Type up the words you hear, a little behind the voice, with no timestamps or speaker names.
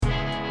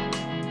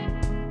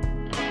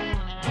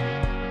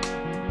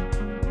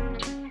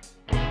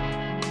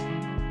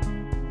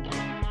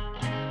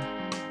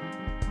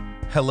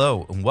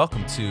Hello, and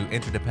welcome to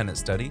Interdependent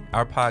Study,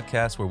 our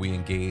podcast where we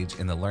engage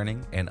in the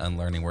learning and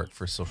unlearning work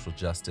for social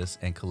justice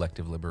and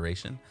collective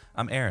liberation.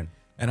 I'm Aaron.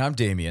 And I'm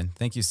Damien.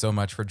 Thank you so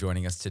much for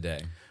joining us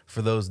today.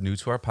 For those new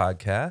to our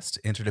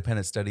podcast,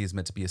 Interdependent Study is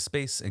meant to be a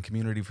space and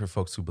community for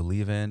folks who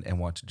believe in and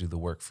want to do the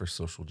work for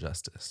social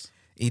justice.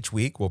 Each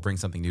week, we'll bring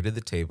something new to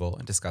the table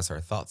and discuss our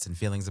thoughts and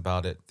feelings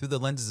about it through the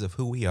lenses of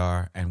who we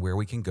are and where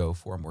we can go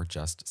for a more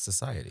just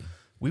society.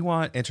 We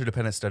want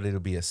Interdependent Study to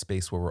be a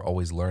space where we're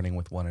always learning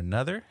with one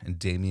another. And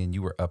Damien,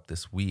 you were up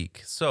this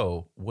week.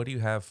 So what do you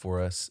have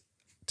for us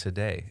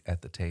today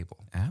at the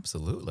table?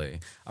 Absolutely.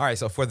 All right,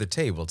 so for the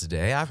table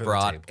today, I've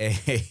brought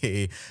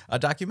a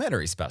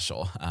documentary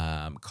special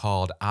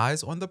called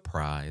Eyes on the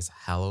Prize,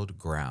 Hallowed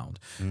Ground,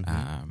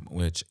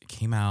 which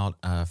came out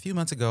a few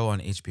months ago on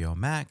HBO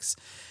Max.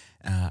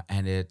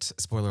 And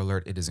spoiler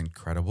alert, it is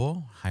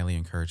incredible. Highly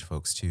encourage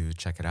folks to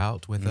check it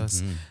out with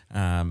us.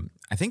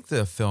 I think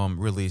the film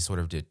really sort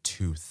of did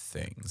two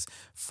things.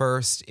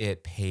 First,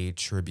 it paid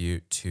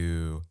tribute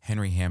to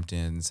Henry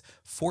Hampton's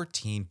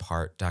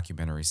 14-part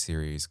documentary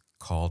series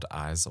called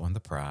Eyes on the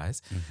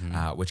Prize,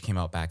 which came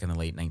out back in the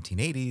late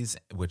 1980s,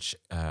 which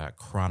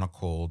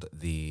chronicled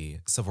the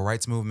civil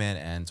rights movement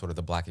and sort of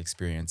the Black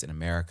experience in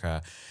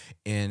America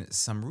in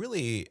some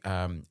really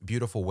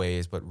beautiful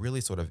ways, but really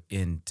sort of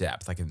in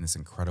depth, like in this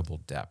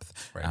incredible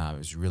depth. Right. It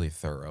was really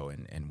thorough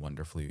and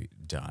wonderfully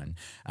done.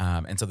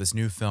 And so this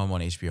new film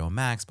on HBO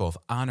Max both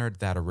honored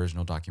that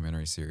original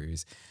documentary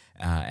series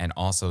and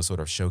also sort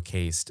of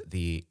showcased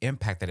the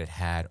impact that it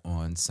had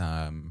on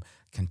some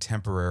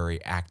contemporary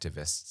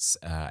activists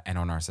and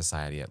on our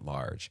society at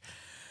large.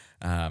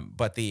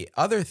 But the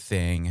other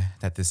thing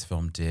that this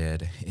film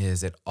did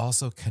is it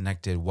also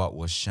connected what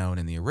was shown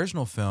in the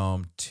original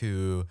film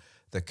to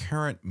the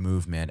current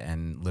movement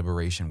and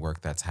liberation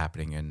work that's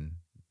happening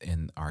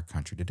in our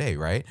country today,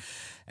 right?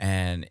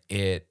 And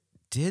it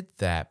did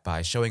that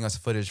by showing us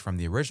footage from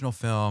the original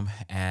film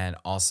and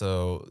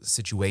also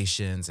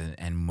situations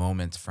and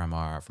moments from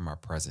our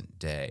present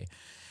day.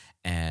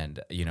 And,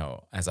 you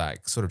know, as I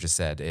sort of just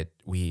said,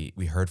 we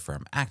heard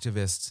from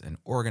activists and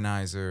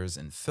organizers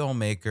and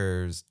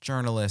filmmakers,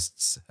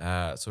 journalists,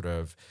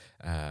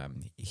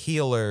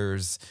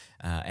 healers,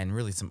 and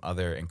really some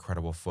other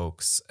incredible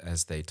folks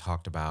as they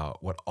talked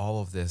about what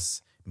all of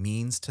this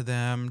means to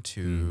them,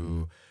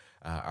 to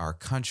our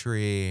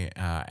country,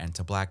 and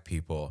to Black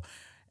people.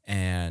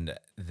 And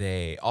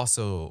they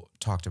also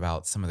talked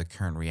about some of the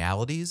current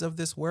realities of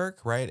this work,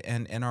 right?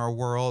 And in our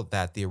world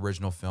that the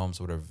original film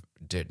sort of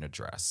didn't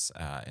address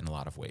in a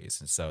lot of ways.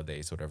 And so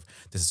this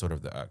is sort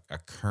of a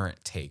current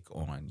take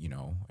on, you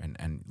know,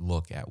 and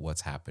look at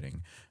what's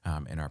happening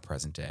in our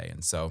present day.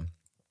 And so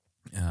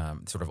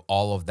sort of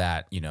all of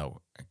that, you know,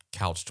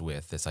 couched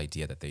with this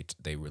idea that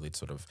they really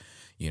sort of,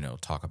 you know,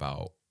 talk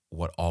about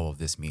what all of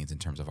this means in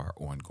terms of our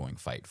ongoing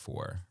fight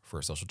for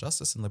social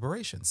justice and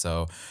liberation.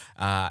 So,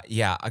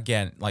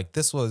 again, like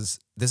this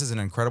is an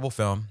incredible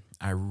film.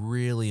 I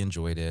really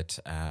enjoyed it,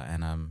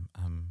 and I'm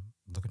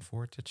looking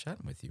forward to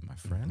chatting with you, my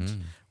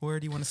friend. Where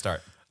do you want to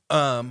start?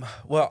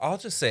 Well, I'll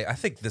just say I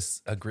think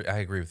I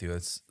agree with you.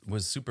 It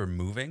was super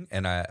moving,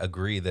 and I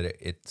agree that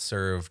it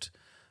served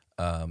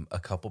a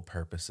couple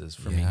purposes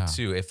for me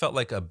too. It felt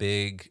like a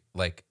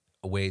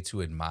way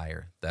to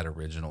admire that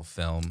original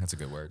film. That's a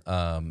good word.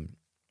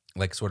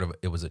 Like sort of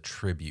it was a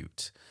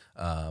tribute,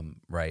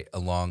 right?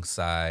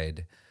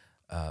 Alongside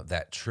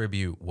that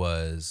tribute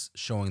was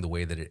showing the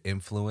way that it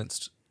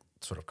influenced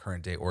sort of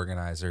current day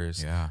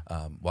organizers,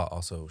 while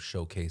also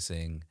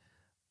showcasing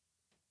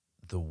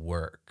the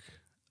work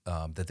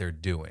that they're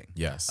doing.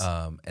 Yes.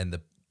 And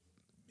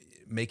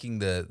making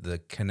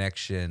the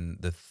connection,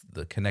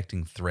 the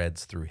connecting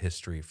threads through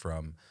history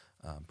from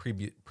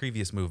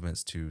previous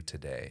movements to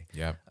today.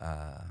 Yep.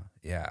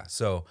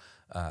 So,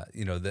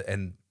 you know,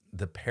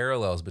 the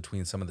parallels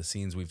between some of the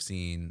scenes we've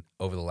seen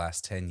over the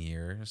last 10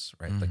 years,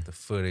 right? Like the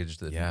footage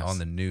that on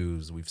the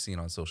news, we've seen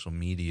on social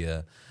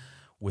media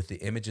with the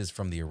images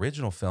from the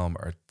original film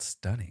are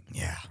stunning.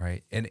 Yeah.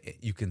 Right. And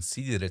you can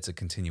see that it's a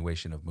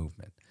continuation of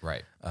movement.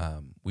 Right.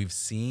 We've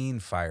seen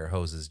fire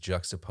hoses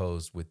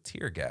juxtaposed with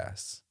tear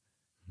gas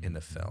in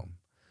the film.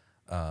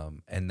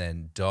 And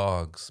then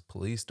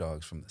police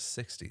dogs from the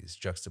 60s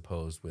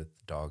juxtaposed with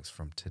dogs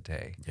from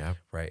today. Yeah.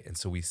 Right. And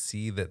so we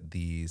see that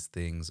these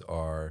things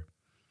are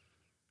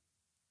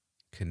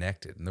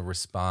connected, and the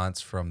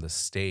response from the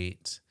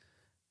state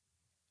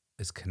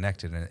is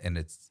connected, and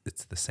it's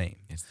the same.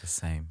 It's the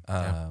same.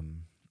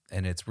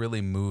 And it's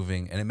really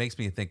moving, and it makes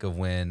me think of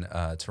when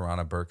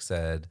Tarana Burke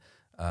said,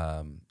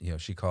 you know,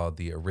 she called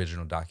the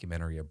original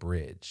documentary a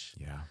bridge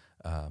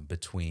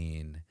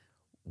between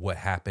what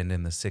happened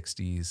in the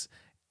 60s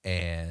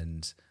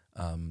and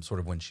sort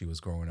of when she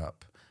was growing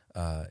up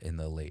in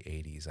the late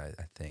 80s,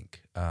 I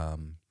think.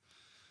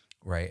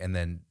 Right. And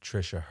then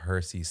Trisha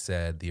Hersey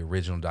said the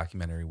original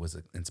documentary was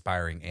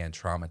inspiring and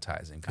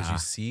traumatizing because you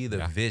see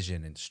the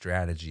vision and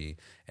strategy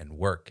and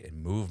work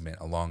and movement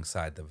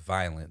alongside the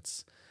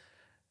violence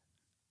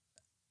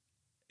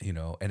you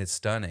know, and it's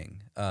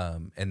stunning.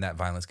 And that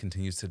violence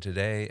continues to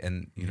today.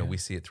 And, you know, we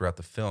see it throughout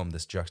the film,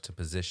 this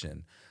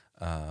juxtaposition.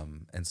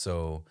 And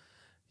so,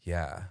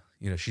 yeah,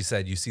 you know, she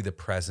said you see the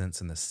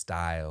presence and the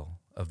style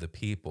of the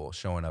people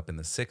showing up in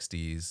the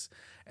 60s,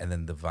 and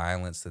then the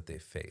violence that they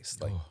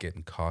faced, like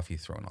getting coffee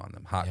thrown on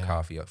them, hot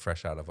coffee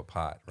fresh out of a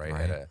pot,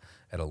 right?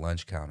 At a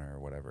lunch counter or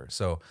whatever.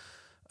 So,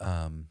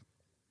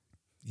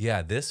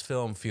 yeah, this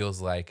film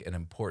feels like an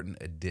important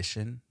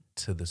addition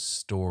to the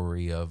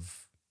story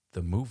of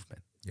the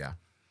movement. Yeah.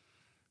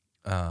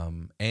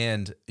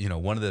 And you know,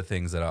 one of the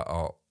things that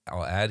I'll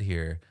add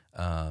here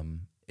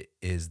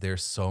is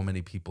there's so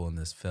many people in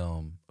this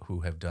film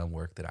who have done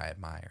work that I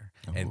admire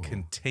and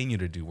continue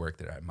to do work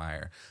that I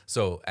admire.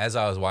 So as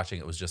I was watching,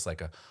 it was just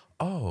like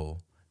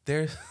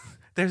there's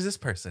this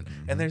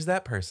person and there's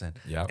that person.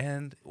 Yep.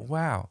 And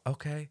wow,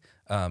 okay.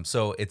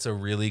 So it's a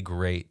really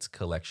great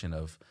collection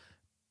of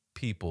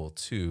people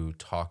too,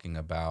 talking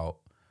about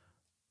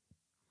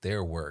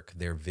their work,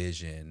 their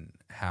vision,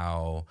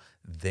 how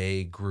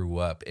they grew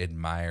up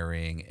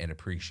admiring and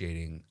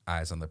appreciating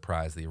Eyes on the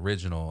Prize, the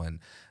original. And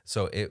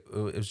so it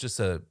was just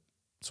a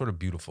sort of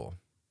beautiful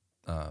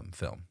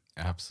film.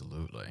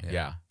 Absolutely.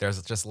 Yeah.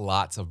 There's just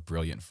lots of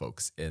brilliant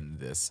folks in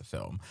this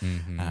film,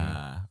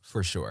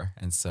 for sure.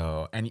 And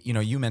so, and, you know,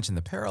 you mentioned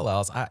the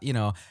parallels.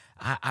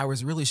 I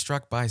was really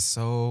struck by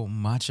so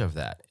much of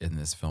that in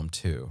this film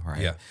too,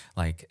 right? Yeah.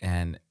 Like,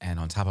 and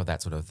on top of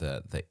that, sort of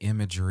the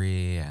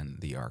imagery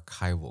and the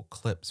archival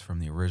clips from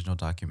the original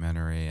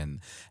documentary and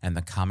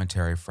the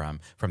commentary from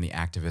the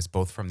activists,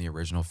 both from the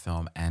original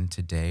film and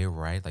today,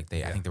 right? Like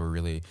I think they were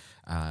really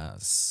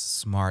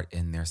smart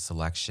in their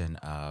selection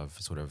of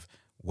sort of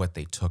what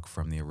they took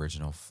from the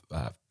original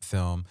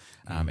film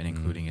and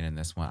including it in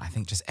this one. I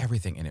think just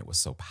everything in it was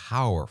so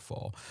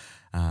powerful.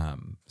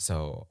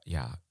 So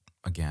yeah,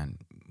 again,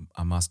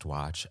 a must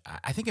watch.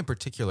 I think in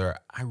particular,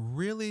 I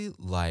really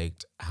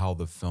liked how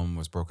the film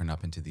was broken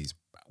up into these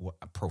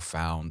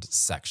profound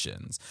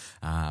sections.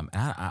 And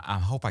I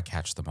hope I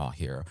catch them all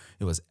here.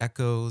 It was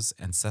echoes,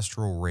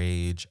 ancestral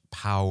rage,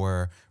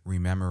 power,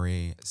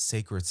 rememory,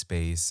 sacred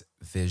space,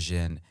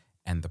 vision,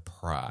 and the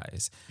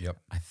prize. Yep.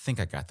 I think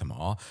I got them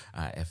all.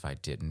 If I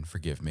didn't,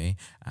 forgive me.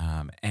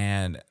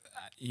 And,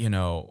 you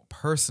know,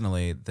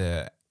 personally,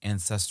 the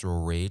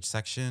ancestral rage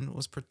section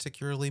was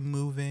particularly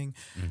moving.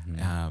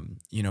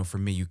 You know, for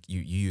me, you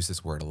use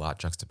this word a lot,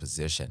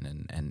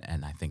 juxtaposition.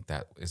 And I think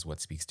that is what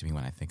speaks to me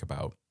when I think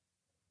about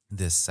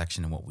this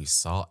section and what we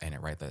saw in it,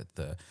 right?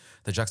 The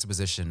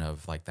juxtaposition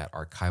of like that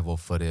archival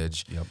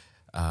footage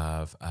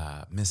of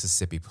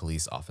Mississippi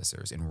police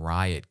officers in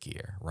riot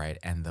gear, right?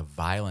 And the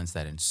violence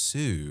that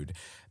ensued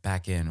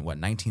back in,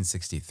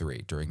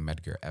 1963 during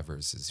Medgar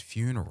Evers'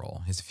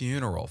 funeral, his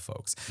funeral,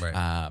 folks.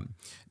 Right.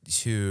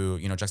 To,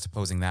 you know,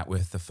 juxtaposing that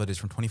with the footage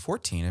from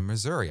 2014 in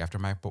Missouri after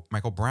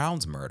Michael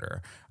Brown's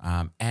murder.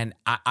 And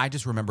I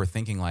just remember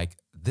thinking, like,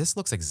 this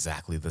looks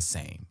exactly the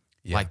same.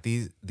 Yeah. Like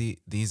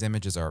these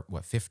images are,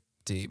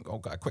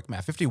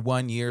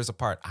 51 years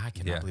apart. I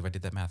cannot believe I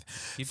did that math.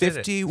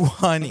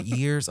 51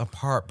 years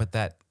apart, but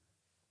that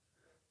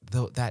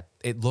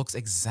it looks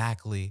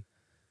exactly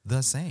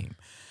the same.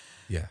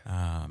 Yeah.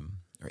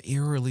 Or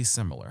eerily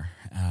similar.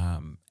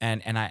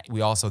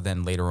 We also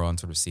then later on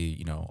sort of see,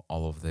 you know,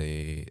 all of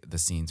the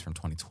scenes from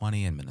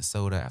 2020 in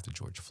Minnesota after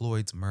George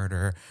Floyd's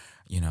murder,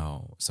 you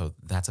know, so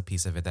that's a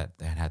piece of it that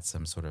had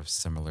some sort of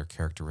similar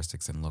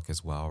characteristics and look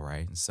as well,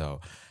 right? And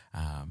so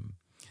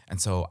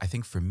I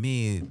think for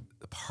me,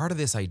 part of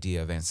this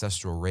idea of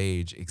ancestral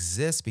rage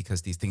exists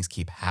because these things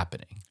keep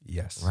happening.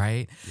 Yes.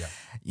 Right? Yeah.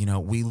 You know,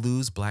 we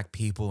lose Black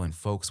people and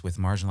folks with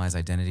marginalized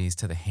identities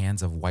to the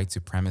hands of white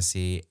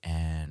supremacy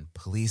and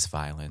police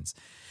violence.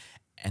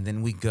 And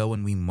then we go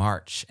and we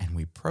march and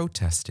we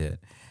protest it.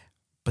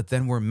 But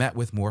then we're met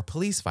with more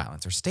police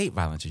violence or state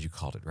violence, as you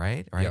called it,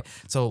 right? Yep.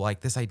 So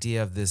like this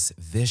idea of this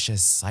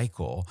vicious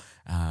cycle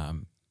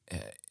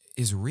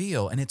is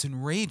real, and it's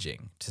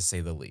enraging, to say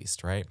the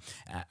least, right?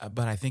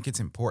 But I think it's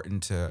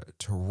important to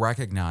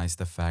recognize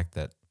the fact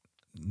that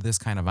this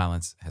kind of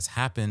violence has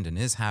happened and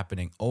is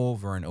happening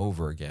over and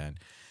over again,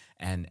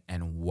 and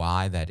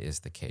why that is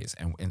the case,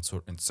 and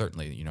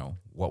certainly, you know,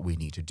 what we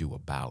need to do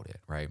about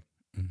it, right?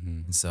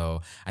 And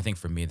so I think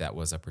for me, that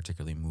was a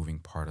particularly moving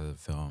part of the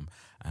film.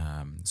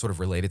 Sort of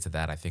related to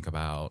that, I think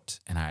about,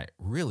 and I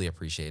really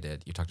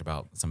appreciated, you talked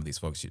about some of these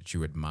folks that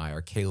you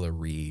admire. Kayla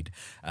Reed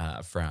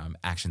from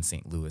Action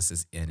St. Louis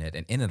is in it,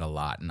 and in it a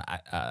lot. And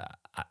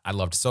I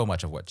loved so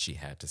much of what she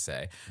had to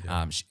say.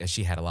 Yeah.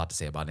 She had a lot to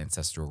say about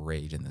ancestral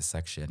rage in this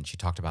section. She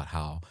talked about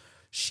how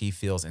she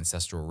feels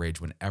ancestral rage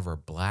whenever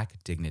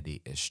Black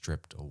dignity is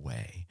stripped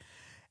away.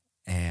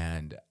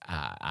 And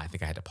I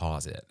think I had to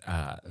pause it.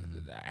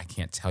 I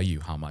can't tell you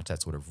how much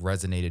that sort of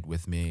resonated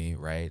with me,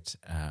 right?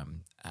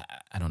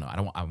 I don't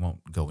know. I won't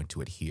go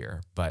into it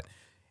here, but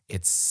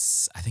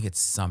I think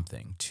it's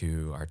something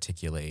to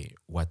articulate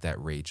what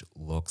that rage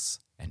looks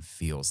and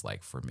feels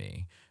like for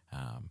me.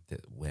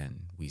 That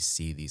when we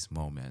see these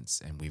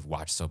moments, and we've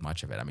watched so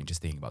much of it. I mean,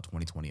 just thinking about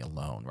 2020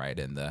 alone, right?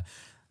 And the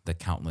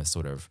countless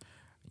sort of,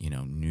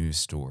 news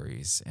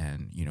stories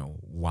and,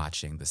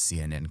 watching the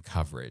CNN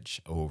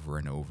coverage over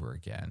and over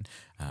again.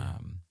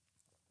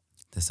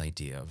 This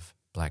idea of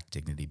Black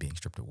dignity being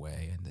stripped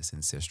away and this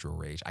ancestral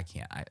rage.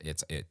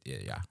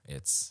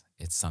 It's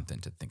something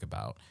to think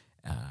about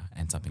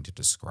and something to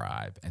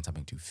describe and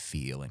something to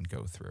feel and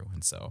go through.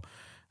 And so,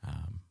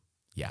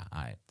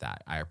 I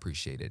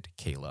appreciated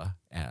Kayla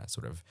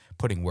sort of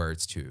putting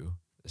words to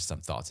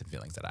some thoughts and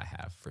feelings that I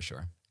have for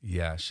sure.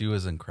 Yeah, she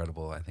was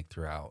incredible, I think,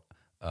 throughout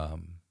the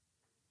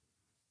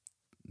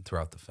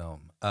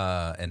film,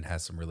 and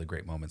has some really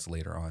great moments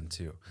later on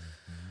too.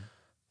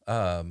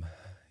 Mm-hmm.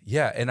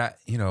 Yeah, and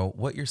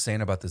what you're saying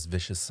about this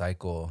vicious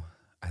cycle,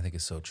 I think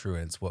is so true,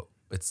 and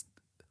I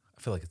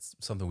feel like it's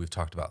something we've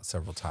talked about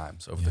several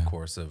times over the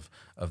course of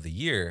the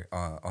year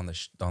on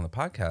the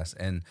podcast,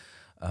 and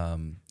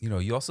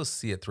you also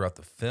see it throughout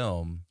the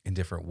film in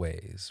different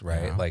ways,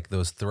 right? Yeah. Like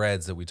those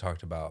threads that we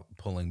talked about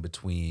pulling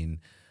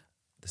between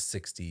the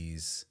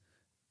 60s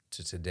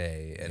to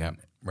today, and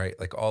right,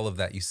 like all of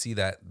that, you see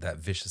that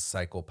vicious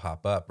cycle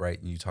pop up, right?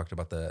 And you talked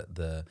about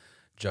the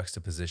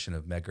juxtaposition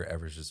of Medgar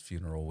Evers'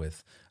 funeral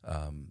with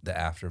the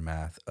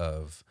aftermath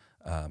of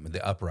the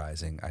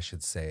uprising, I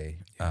should say,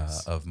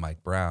 of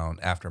Mike Brown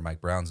after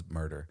Mike Brown's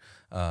murder.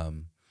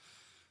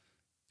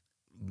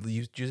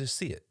 You just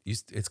see it.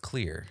 It's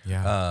clear,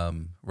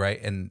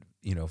 right? And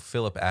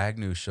Philip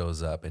Agnew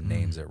shows up and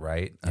names it,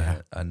 right?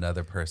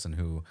 Another person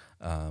who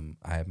I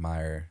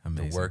admire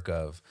the work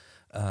of.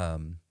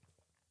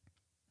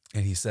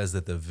 And he says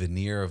that the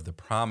veneer of the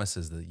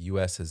promises that the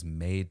U.S. has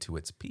made to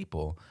its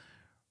people,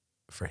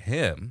 for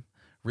him,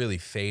 really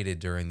faded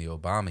during the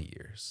Obama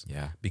years.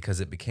 Yeah.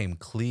 Because it became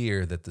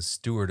clear that the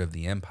steward of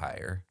the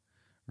empire,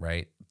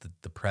 right,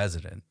 the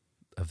president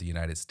of the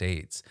United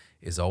States,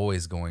 is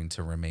always going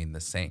to remain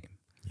the same.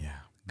 Yeah.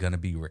 Going to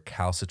be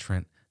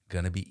recalcitrant,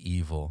 going to be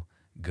evil,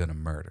 going to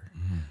murder,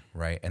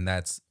 right? And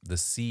that's the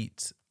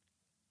seat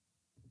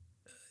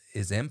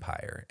is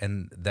empire.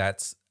 And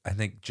that's, I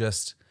think,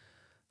 just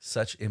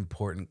such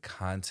important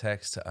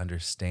context to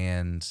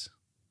understand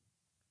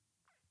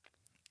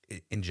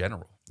in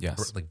general,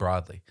 like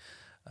broadly,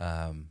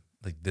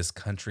 like this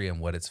country and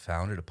what it's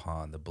founded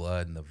upon, the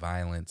blood and the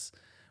violence,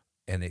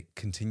 and it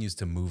continues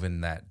to move in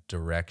that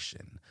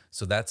direction.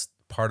 So that's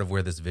part of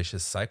where this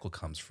vicious cycle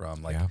comes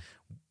from. Like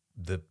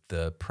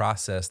the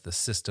process, the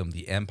system,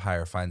 the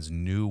empire finds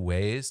new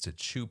ways to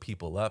chew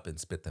people up and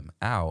spit them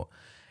out,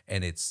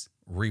 and it's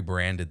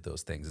rebranded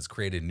those things. It's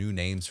created new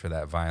names for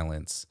that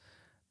violence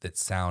that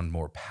sound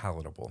more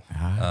palatable.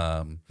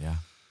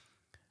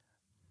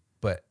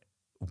 But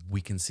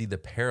we can see the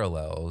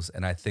parallels,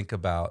 and I think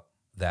about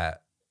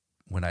that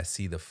when I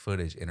see the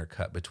footage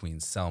intercut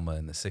between Selma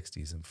in the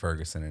 60s and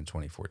Ferguson in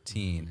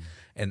 2014,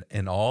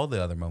 and all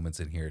the other moments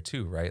in here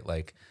too, right?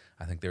 Like,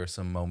 I think there are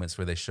some moments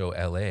where they show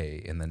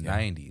LA in the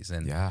 90s,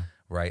 and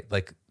right,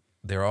 like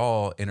they're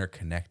all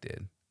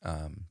interconnected.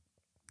 And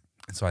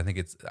so I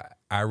think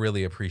I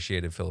really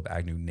appreciated Philip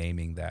Agnew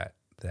naming that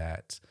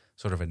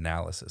sort of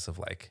analysis of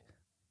like,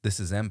 this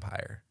is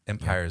empire.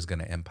 Empire is going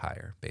to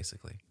empire,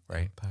 basically,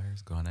 right?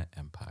 Empire's going to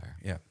empire.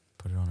 Yeah.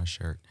 Put it on a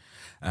shirt.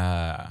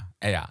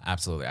 Yeah,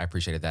 absolutely. I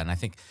appreciated that. And I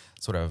think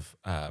sort of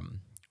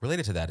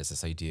related to that is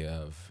this idea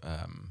of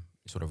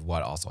sort of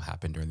what also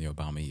happened during the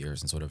Obama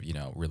years, and sort of,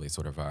 really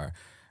sort of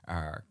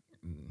our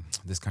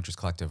this country's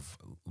collective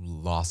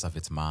loss of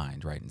its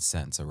mind, right, in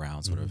sense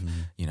around sort of,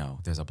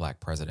 there's a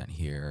Black president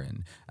here,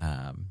 and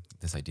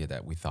this idea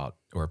that we thought,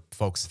 or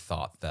folks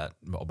thought, that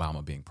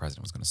Obama being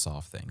president was going to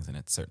solve things, and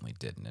it certainly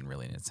didn't, and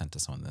really it sent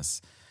us on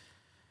this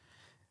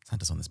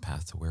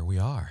path to where we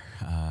are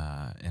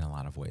in a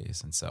lot of ways.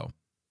 And so,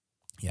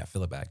 yeah,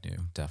 Philip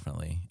Agnew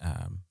definitely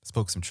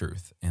spoke some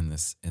truth in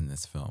this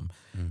film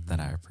that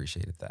I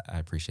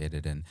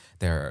appreciated, and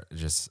there are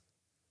just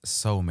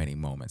so many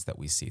moments that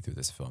we see through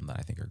this film that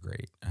I think are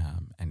great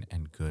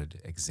and good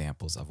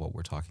examples of what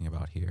we're talking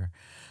about here.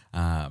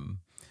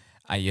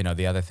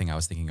 The other thing I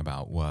was thinking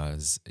about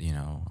was,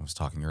 I was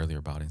talking earlier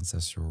about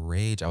ancestral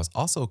rage. I was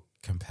also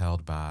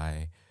compelled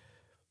by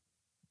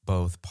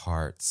both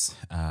parts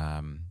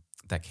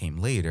that came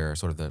later,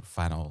 sort of the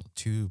final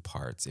two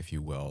parts, if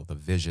you will, the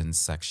visions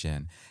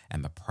section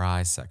and the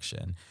prize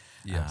section.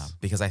 Yes.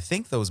 Because I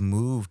think those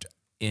moved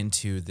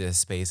into this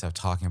space of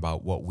talking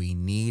about what we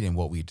need and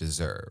what we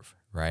deserve,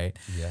 right?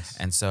 Yes.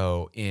 And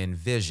so in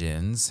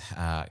Visions,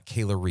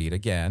 Kayla Reed,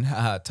 again,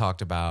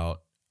 talked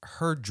about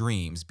her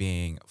dreams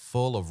being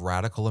full of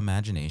radical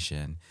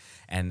imagination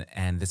and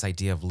this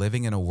idea of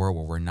living in a world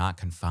where we're not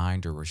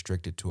confined or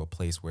restricted to a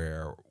place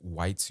where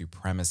white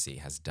supremacy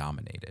has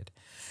dominated.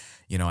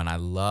 And I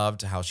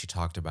loved how she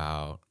talked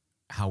about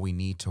how we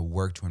need to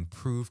work to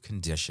improve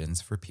conditions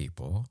for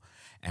people,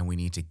 and we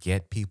need to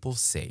get people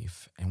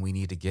safe, and we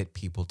need to get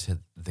people to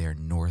their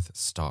North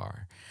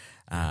Star.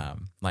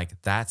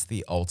 Like, that's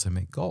the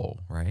ultimate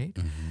goal, right?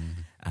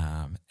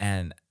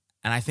 And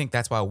And I think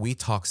that's why we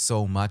talk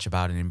so much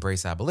about and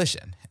embrace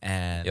abolition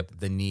and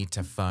the need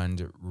to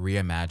fund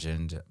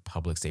reimagined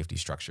public safety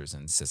structures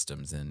and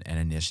systems and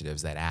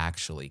initiatives that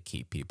actually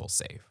keep people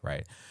safe,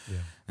 right? Yeah.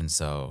 And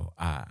so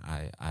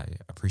I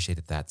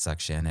appreciated that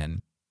section.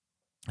 And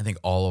I think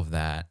all of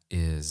that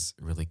is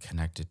really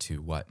connected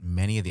to what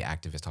many of the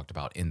activists talked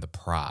about in The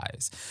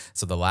Prize.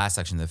 So the last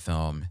section of the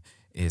film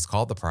is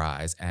called The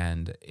Prize,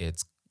 and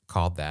it's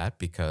called that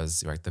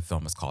because the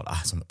film is called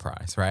Eyes on the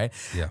Prize, right?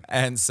 Yeah.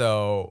 And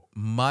so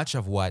much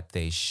of what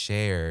they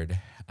shared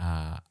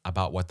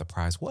about what the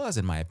prize was,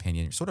 in my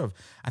opinion, sort of,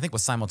 I think,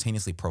 was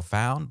simultaneously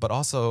profound, but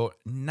also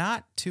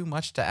not too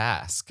much to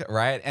ask,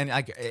 right? And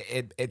like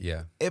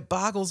it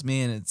boggles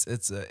me, and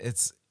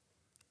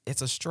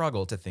it's a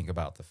struggle to think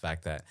about the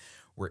fact that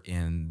we're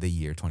in the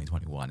year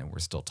 2021 and we're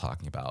still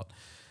talking about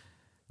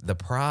the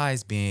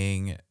prize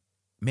being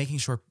making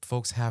sure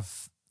folks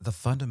have the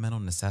fundamental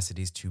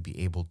necessities to be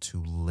able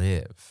to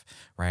live,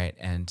 right?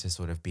 And to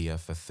sort of be a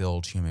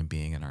fulfilled human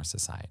being in our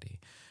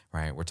society,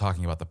 right? We're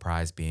talking about the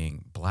prize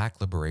being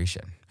Black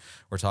liberation.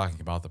 We're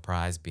talking about the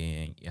prize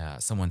being,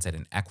 someone said,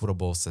 an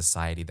equitable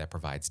society that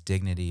provides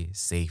dignity,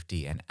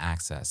 safety, and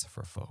access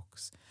for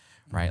folks,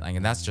 right? Like,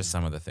 and that's just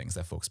some of the things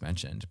that folks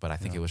mentioned, but I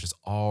think it was just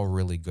all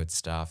really good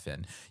stuff.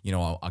 And, you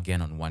know,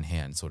 again, on one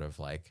hand, sort of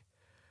like,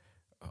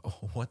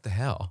 what the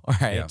hell,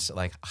 right? Yeah.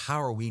 Like,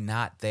 how are we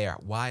not there?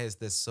 Why is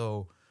this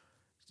so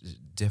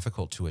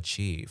difficult to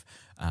achieve?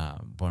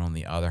 But on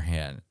the other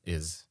hand,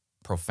 is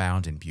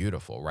profound and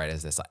beautiful, right?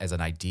 As an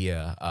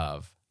idea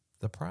of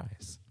the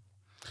prize.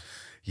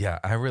 Yeah,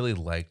 I really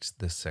liked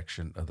this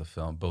section of the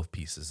film, both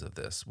pieces of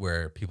this,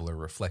 where people are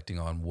reflecting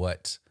on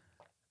what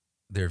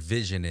their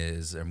vision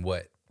is and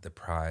what the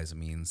prize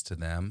means to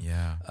them.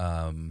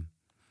 Yeah.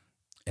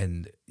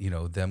 And, you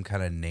know, them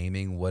kind of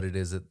naming what it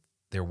is that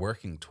they're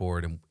working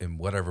toward in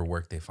whatever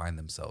work they find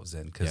themselves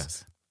in.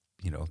 Because,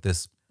 you know,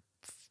 this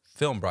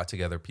film brought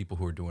together people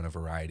who are doing a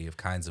variety of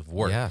kinds of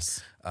work.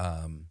 Yes.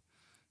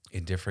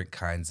 In different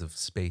kinds of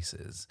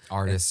spaces.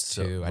 Artists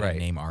too. I didn't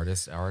name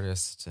artists,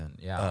 and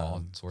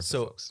all sorts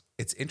of folks.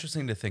 It's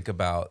interesting to think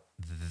about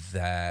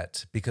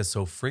that because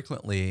so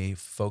frequently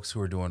folks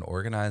who are doing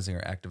organizing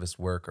or activist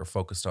work are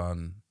focused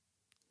on,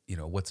 you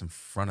know, what's in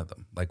front of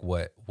them, like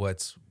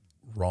what's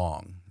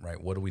wrong,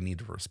 right? What do we need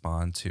to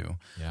respond to?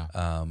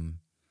 Yeah.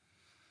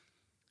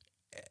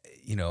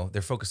 You know,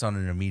 they're focused on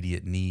an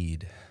immediate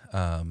need.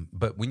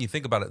 But when you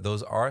think about it,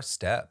 those are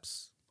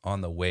steps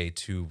on the way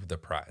to the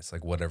prize,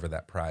 like whatever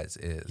that prize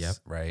is,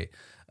 right?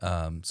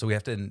 So we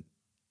have to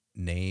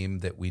name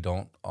that we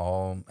don't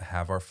all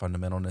have our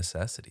fundamental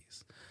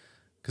necessities,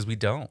 because we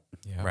don't,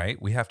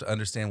 right? We have to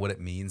understand what it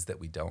means that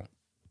we don't,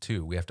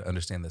 too. We have to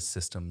understand the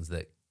systems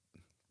that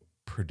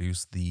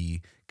produce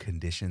the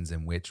conditions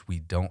in which we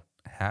don't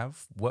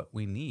have what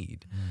we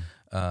need.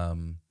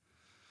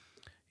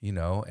 You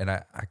know, and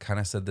I kind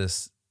of said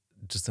this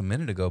just a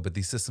minute ago, but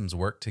these systems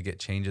work to get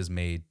changes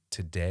made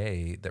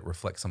today that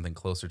reflect something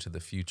closer to the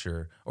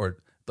future, or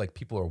like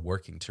people are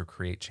working to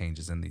create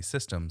changes in these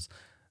systems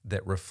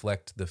that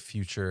reflect the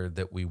future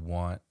that we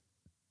want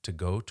to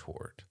go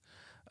toward.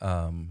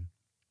 And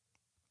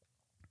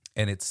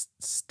it's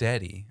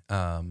steady,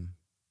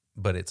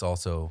 but it's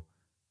also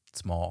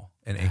small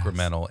and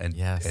incremental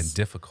and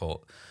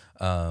difficult.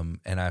 And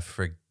I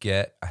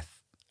forget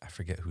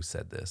who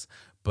said this,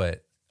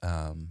 but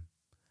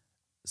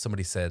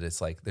somebody said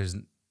it's like there's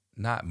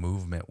not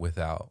movement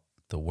without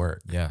the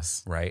work.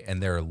 Yes. Right.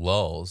 And there are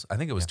lulls. I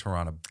think it was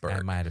Tarana Burke.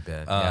 It might have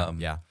been.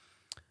 Yeah.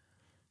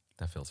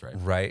 That feels right.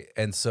 Right.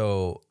 And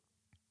so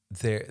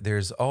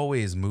there's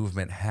always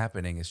movement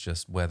happening. It's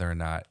just whether or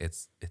not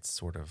it's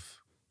sort of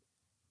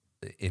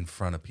in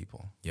front of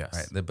people.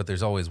 Yes. Right. But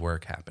there's always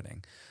work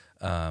happening.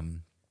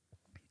 And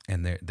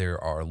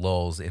there are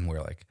lulls in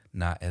where like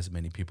not as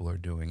many people are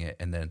doing it,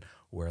 and then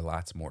where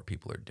lots more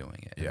people are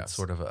doing it. And it's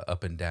sort of a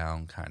up and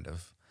down kind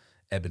of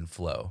ebb and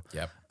flow.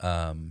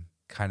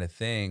 Kind of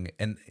thing.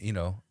 And you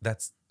know,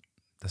 that's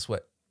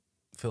what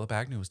Philip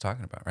Agnew was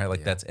talking about, right?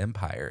 Like that's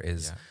empire,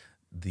 is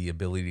the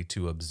ability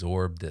to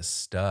absorb this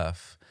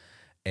stuff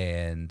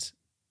and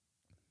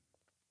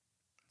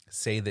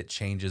say that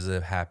changes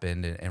have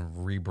happened and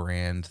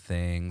rebrand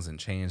things and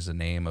change the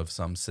name of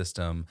some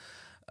system.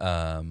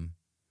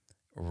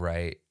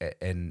 Right.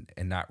 And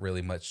not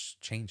really much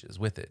changes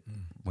with it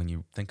when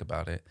you think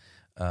about it.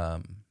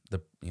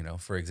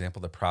 For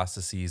example, the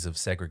processes of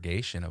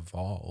segregation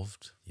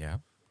evolved.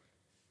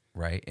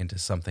 Right. Into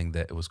something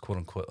that was quote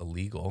unquote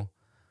illegal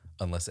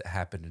unless it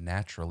happened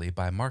naturally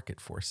by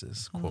market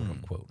forces, quote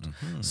unquote.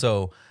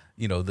 So,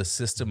 you know, the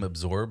system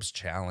absorbs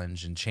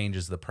challenge and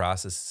changes the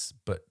process,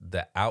 but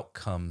the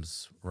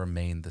outcomes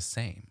remain the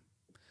same.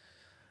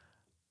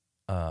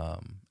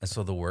 And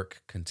so the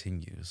work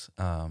continues.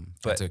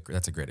 But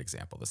that's a great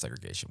example, the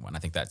segregation one. I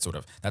think that's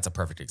a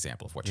perfect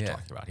example of what you're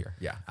talking about here.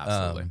 Yeah,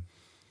 absolutely.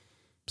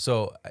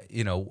 So,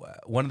 you know,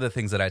 one of the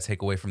things that I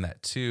take away from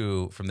that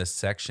too, from this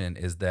section,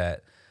 is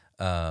that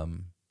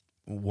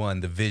one,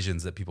 the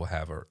visions that people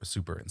have are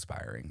super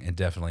inspiring and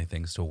definitely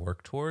things to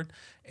work toward.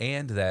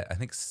 And that I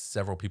think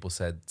several people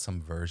said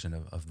some version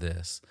of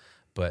this,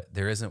 but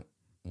there isn't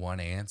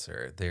one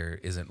answer. There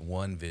isn't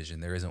one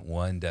vision. There isn't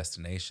one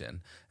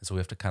destination. And so we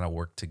have to kind of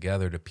work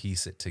together to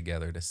piece it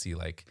together to see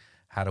like,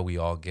 how do we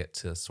all get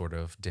to sort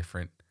of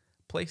different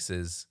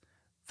places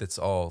that's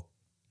all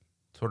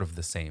sort of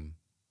the same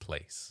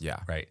place. Yeah.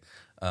 Right.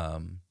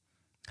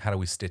 How do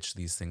we stitch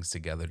these things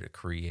together to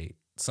create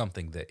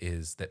something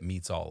that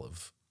meets all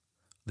of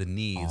the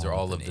needs or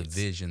all of the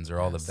visions or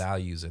all the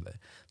values or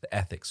the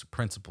ethics,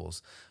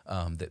 principles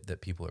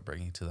that people are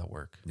bringing to that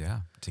work.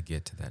 Yeah, to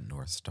get to that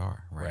North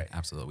Star, right?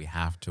 Absolutely. We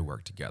have to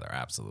work together.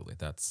 Absolutely.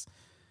 That's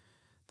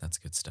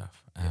good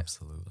stuff.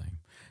 Absolutely.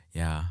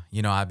 Yeah.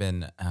 You know, I've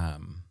been,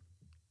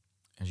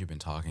 as you've been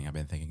talking, I've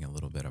been thinking a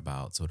little bit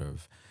about sort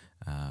of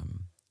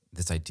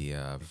this idea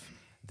of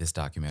this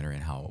documentary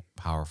and how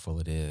powerful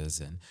it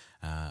is. And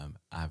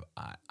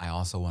I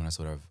also want to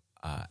sort of,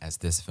 as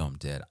this film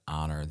did,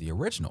 honor the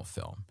original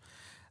film,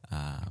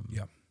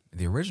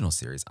 the original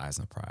series, Eyes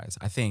on the Prize.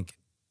 I think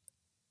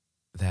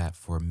that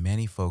for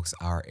many folks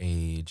our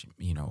age,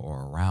 you know,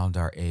 or around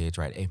our age,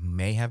 right, it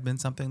may have been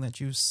something that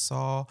you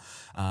saw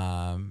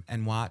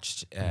and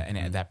watched,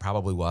 and that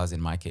probably was, in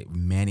my case,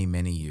 many,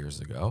 many years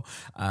ago.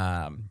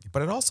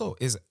 But it also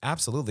is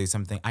absolutely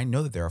something, I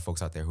know that there are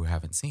folks out there who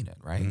haven't seen it,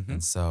 right?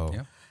 And so,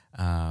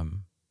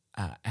 and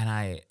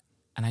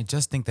I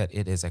just think that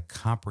it is a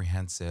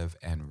comprehensive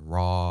and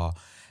raw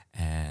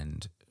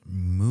and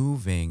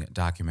moving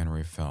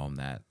documentary film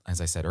that,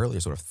 as I said earlier,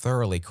 sort of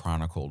thoroughly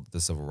chronicled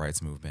the civil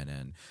rights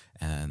movement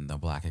and the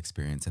Black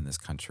experience in this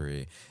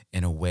country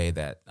in a way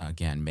that,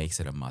 again, makes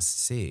it a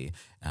must-see,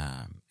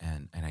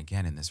 and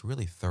again, in this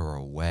really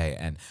thorough way.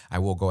 And I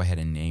will go ahead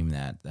and name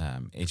that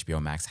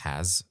HBO Max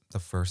has the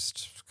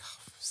first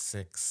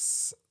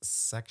 6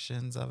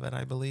 sections of it,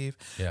 I believe,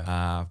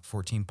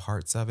 14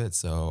 parts of it.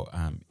 So,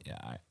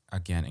 I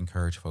again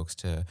encourage folks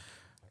to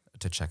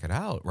check it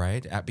out,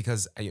 right?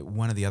 Because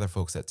one of the other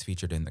folks that's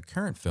featured in the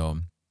current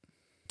film,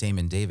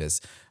 Damon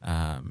Davis,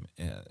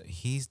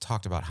 he's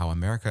talked about how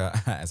America,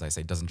 as I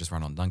say, doesn't just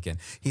run on Duncan.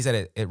 He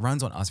said it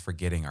runs on us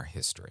forgetting our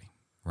history,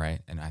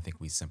 right? And I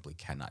think we simply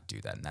cannot do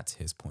that, and that's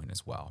his point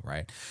as well,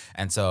 right?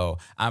 And so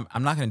I'm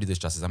not going to do this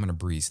justice. I'm going to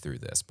breeze through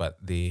this,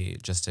 but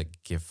just to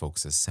give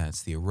folks a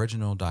sense, the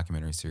original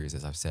documentary series,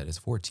 as I've said, is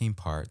 14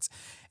 parts,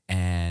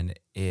 and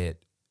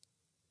it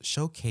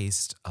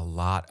showcased a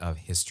lot of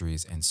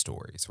histories and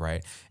stories,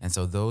 right? And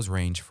so those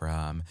range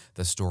from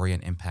the story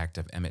and impact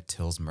of Emmett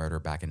Till's murder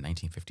back in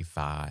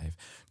 1955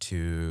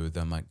 to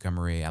the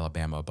Montgomery,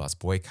 Alabama bus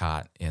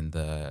boycott in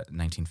the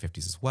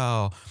 1950s as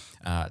well,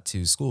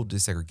 to school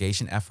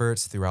desegregation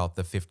efforts throughout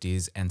the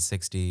 50s and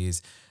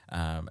 60s,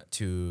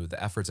 to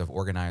the efforts of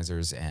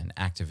organizers and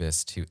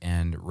activists to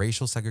end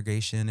racial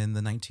segregation in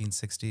the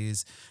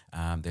 1960s.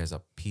 There's a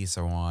piece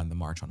on the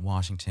March on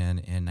Washington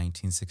in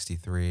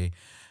 1963.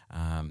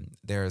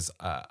 There's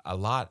a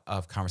lot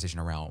of conversation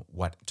around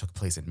what took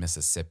place in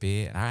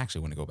Mississippi, and I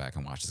actually want to go back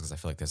and watch this because I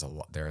feel like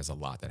there is a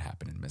lot that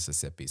happened in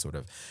Mississippi, sort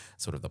of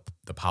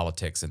the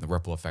politics and the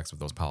ripple effects of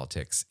those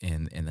politics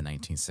in the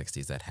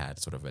 1960s that had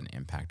sort of an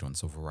impact on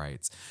civil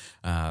rights.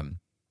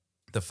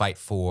 The fight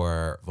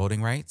for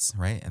voting rights,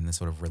 right, and the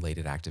sort of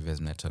related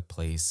activism that took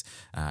place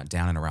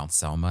down and around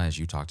Selma, as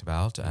you talked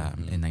about, in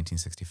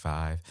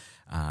 1965.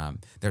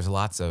 There's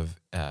lots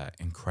of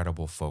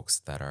incredible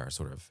folks that are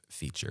sort of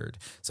featured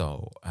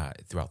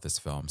throughout this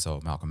film. So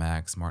Malcolm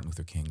X, Martin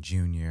Luther King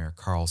Jr.,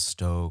 Carl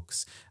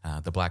Stokes,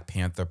 the Black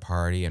Panther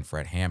Party, and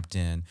Fred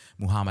Hampton,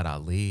 Muhammad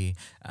Ali,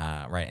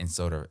 right, and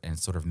sort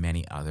of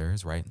many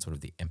others, right, and sort of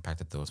the impact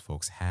that those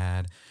folks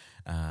had.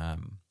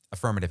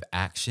 Affirmative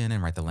action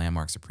and the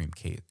landmark Supreme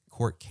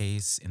Court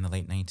case in the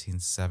late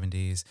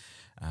 1970s.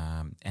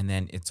 And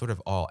then it sort of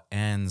all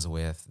ends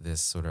with this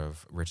sort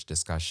of rich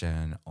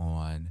discussion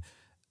on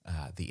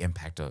the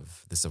impact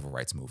of the civil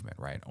rights movement,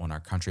 right, on our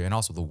country and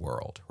also the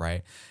world,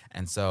 right?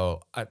 And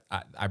so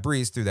I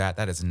breezed through that.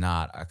 That does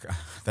not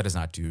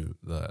do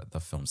the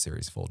film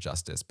series full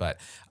justice, but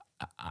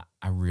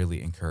I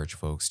really encourage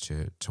folks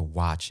to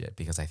watch it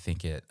because I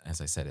think it,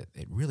 as I said,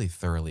 it really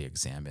thoroughly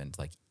examined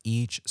like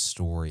each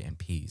story and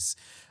piece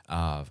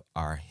of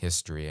our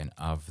history and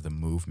of the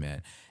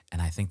movement.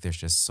 And I think there's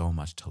just so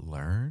much to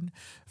learn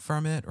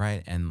from it,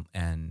 right? And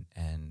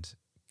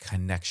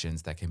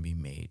connections that can be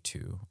made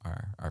to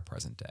our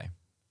present day.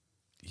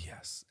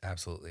 Yes,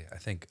 absolutely. I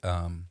think,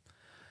 I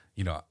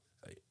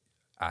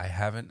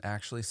haven't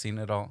actually seen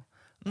it all.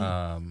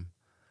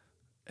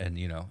 And,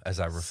 as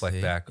I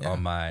reflect back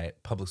on my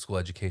public school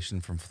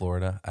education from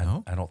Florida, I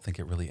don't think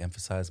it really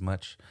emphasized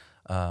much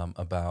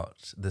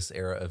about this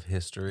era of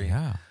history,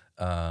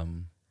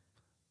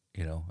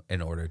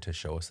 in order to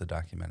show us the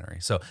documentary.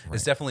 So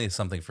it's definitely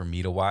something for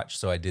me to watch.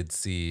 So I did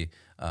see,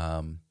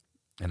 and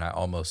I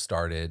almost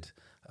started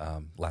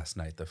last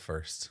night, the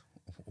first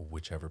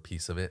whichever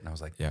piece of it. And I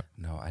was like, Yep.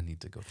 no, I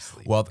need to go to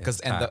sleep. Well,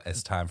 because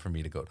it's time for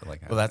me to go to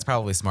like. Well, that's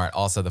probably smart.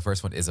 Also, the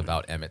first one is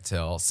about Emmett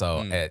Till,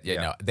 so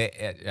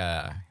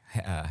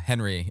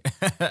Henry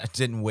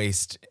didn't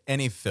waste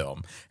any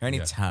film or any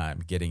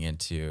time getting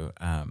into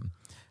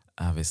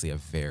obviously a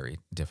very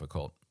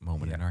difficult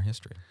moment in our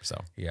history.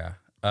 So yeah.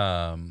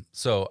 And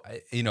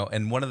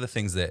one of the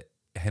things that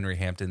Henry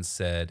Hampton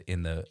said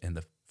in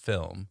the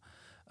film,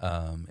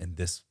 in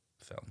this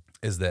film,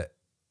 is that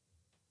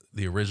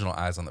the original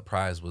Eyes on the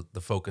Prize was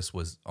the focus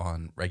was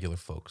on regular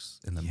folks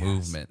in the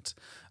movement,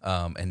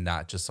 and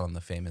not just on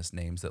the famous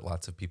names that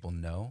lots of people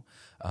know.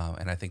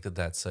 And I think that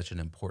that's such an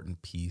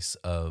important piece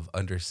of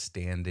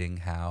understanding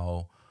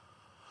how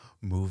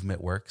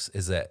movement works,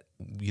 is that,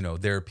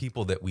 there are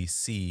people that we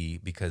see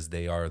because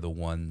they are the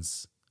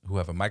ones who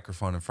have a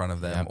microphone in front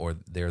of them, or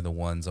they're the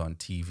ones on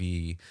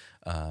TV,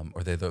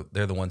 or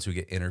they're the ones who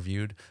get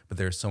interviewed. But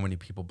there's so many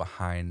people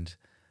behind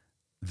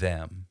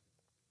them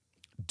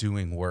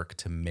doing work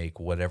to make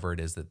whatever it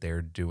is that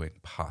they're doing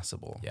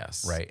possible.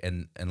 Yes. Right.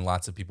 And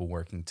lots of people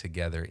working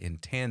together in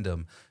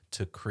tandem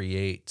to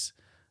create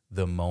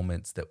the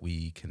moments that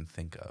we can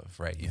think of.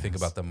 Right. You think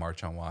about the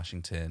March on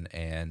Washington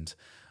and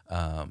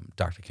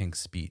Dr. King's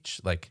speech.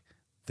 Like,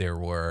 there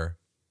were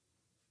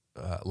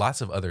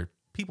lots of other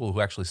people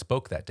who actually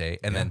spoke that day,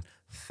 and then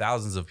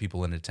thousands of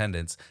people in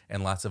attendance,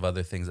 and lots of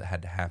other things that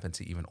had to happen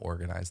to even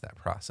organize that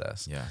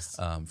process. Yes.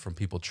 From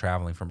people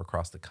traveling from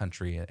across the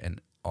country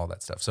and all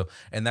that stuff. So,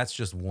 and that's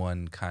just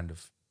one kind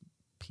of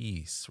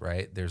piece,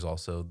 right? There's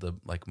also the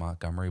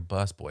Montgomery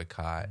bus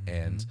boycott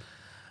and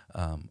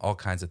all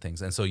kinds of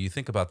things. And so you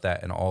think about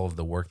that and all of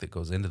the work that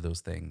goes into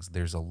those things.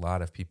 There's a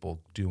lot of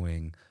people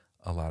doing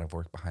a lot of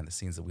work behind the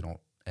scenes that we don't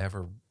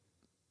ever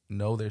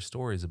know their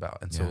stories about.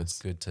 And so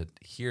it's good to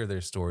hear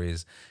their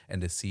stories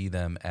and to see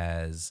them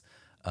as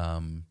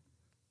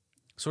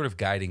sort of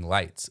guiding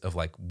lights of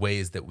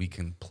ways that we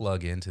can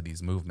plug into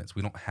these movements.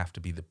 We don't have to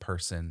be the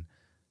person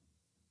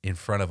in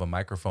front of a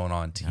microphone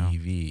on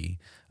TV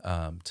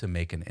to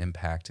make an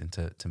impact and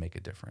to make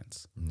a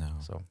difference. No,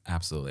 so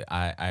absolutely.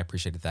 I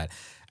appreciated that.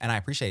 And I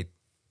appreciate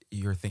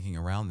your thinking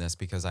around this,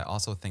 because I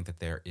also think that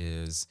there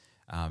is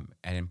an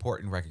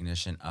important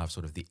recognition of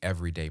sort of the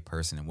everyday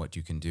person and what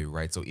you can do,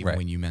 right? So even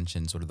when you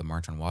mentioned sort of the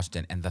March on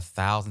Washington and the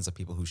thousands of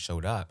people who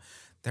showed up,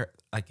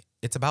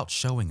 it's about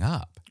showing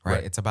up,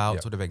 right? It's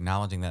about sort of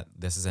acknowledging that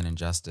this is an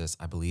injustice.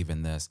 I believe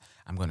in this.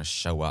 I'm going to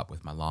show up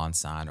with my lawn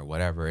sign or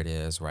whatever it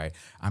is, right?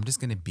 I'm just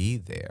going to be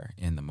there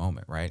in the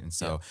moment, right? And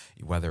so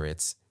whether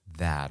it's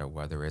that, or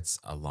whether it's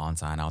a lawn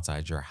sign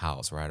outside your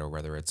house, right? Or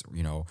whether it's,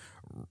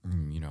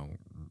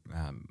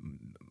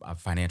 a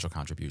financial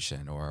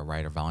contribution, or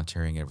or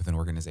volunteering it with an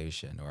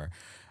organization, or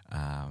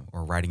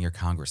writing your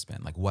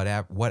congressman,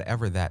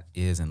 whatever that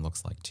is and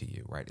looks like to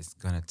you, right? It's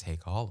going to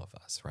take all of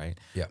us, right?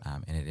 Yeah.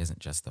 And it isn't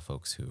just the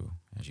folks who,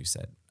 as you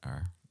said,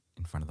 are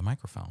in front of the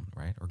microphone,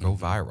 right? Or go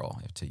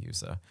viral, if to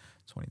use a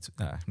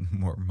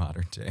more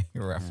modern day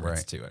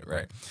reference to it,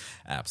 right?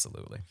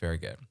 Absolutely. Very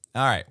good.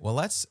 All right. Well,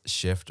 let's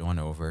shift on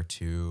over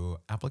to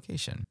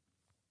application.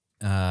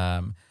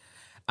 I've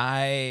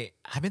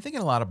been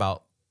thinking a lot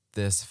about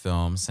this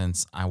film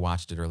since I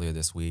watched it earlier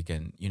this week.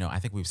 And, I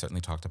think we've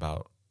certainly talked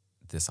about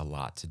this a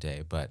lot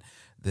today, but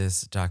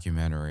this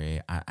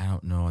documentary, I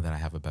don't know that I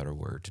have a better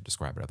word to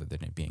describe it other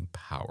than it being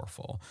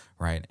powerful,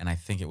 right? And I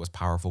think it was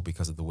powerful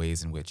because of the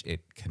ways in which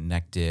it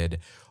connected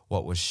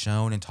what was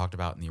shown and talked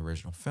about in the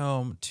original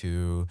film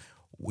to,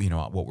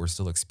 what we're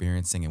still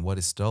experiencing and what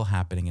is still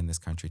happening in this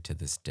country to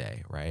this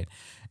day, right?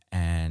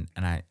 And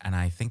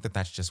I think that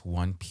that's just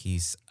one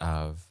piece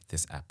of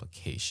this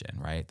application,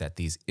 right? That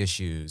these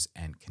issues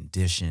and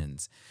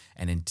conditions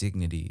and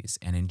indignities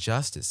and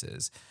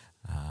injustices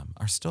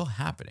are still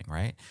happening,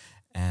 right?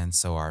 And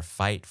so our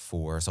fight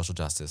for social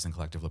justice and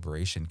collective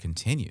liberation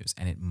continues,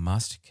 and it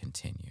must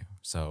continue.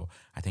 So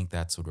I think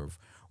that's sort of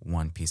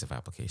one piece of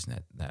application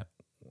that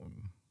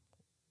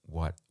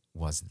what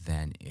was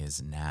then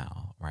is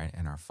now, right?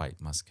 And our fight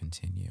must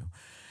continue.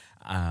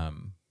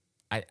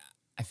 I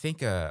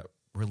think a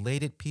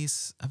related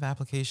piece of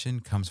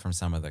application comes from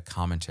some of the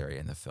commentary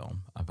in the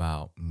film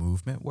about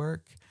movement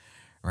work,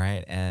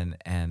 right? And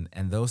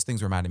those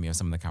things reminded me of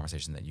some of the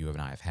conversation that you and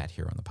I have had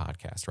here on the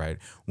podcast, right?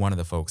 One of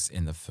the folks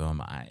in the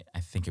film, I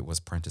think it was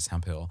Prentice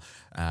Hemphill,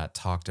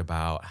 talked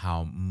about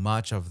how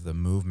much of the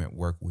movement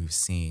work we've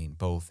seen,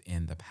 both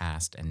in the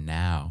past and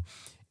now,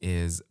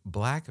 is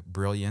Black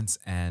brilliance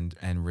and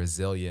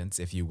resilience,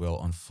 if you will,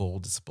 on full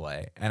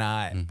display. And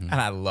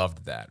I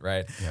loved that,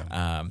 right?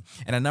 Yeah.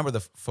 And a number of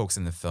the folks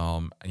in the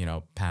film,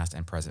 past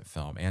and present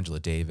film, Angela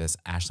Davis,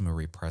 Ashley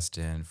Marie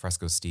Preston,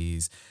 Fresco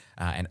Stees,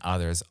 and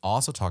others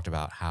also talked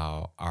about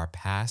how our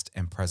past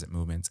and present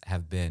movements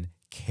have been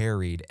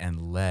carried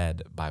and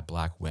led by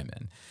Black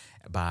women,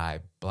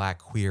 by Black,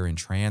 queer, and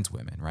trans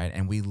women, right?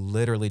 And we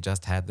literally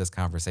just had this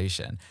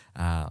conversation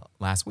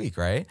last week,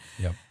 right?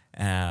 Yep.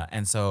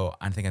 And so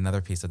I think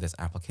another piece of this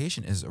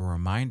application is a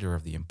reminder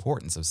of the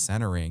importance of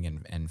centering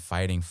and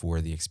fighting for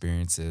the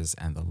experiences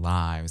and the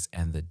lives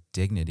and the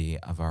dignity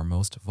of our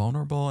most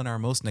vulnerable and our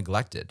most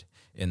neglected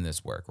in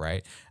this work,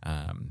 right?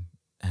 And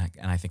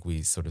I think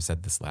we sort of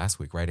said this last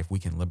week, right? If we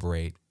can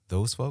liberate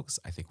those folks,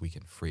 I think we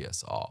can free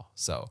us all.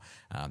 So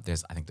I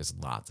think there's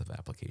lots of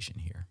application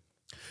here.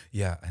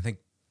 Yeah, I think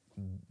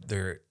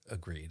they're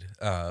agreed.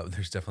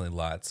 There's definitely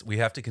lots. We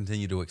have to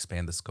continue to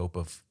expand the scope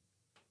of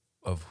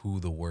who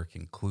the work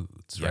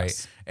includes, Yes.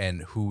 right?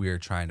 And who we are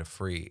trying to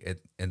free.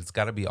 And it's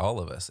got to be all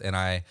of us. And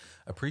I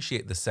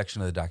appreciate this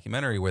section of the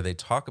documentary where they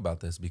talk about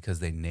this because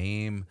they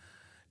name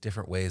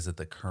different ways that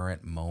the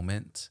current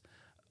moment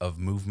of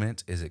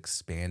movement is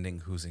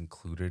expanding who's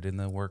included in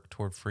the work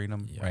toward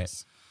freedom,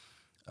 Yes.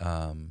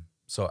 right?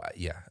 So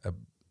yeah,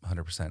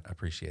 100%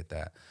 appreciate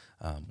that.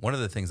 One of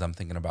the things I'm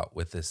thinking about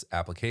with this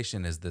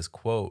application is this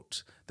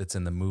quote that's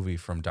in the movie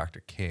from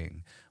Dr.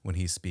 King when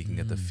he's speaking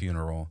at the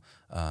funeral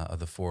of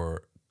the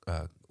 4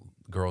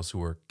 girls who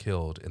were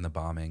killed in the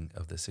bombing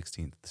of the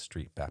 16th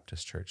Street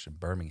Baptist Church in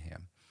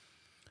Birmingham.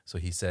 So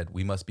he said,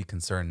 "We must be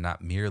concerned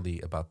not merely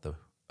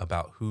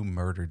about who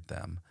murdered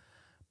them,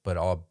 but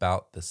all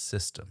about the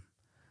system,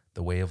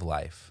 the way of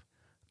life,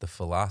 the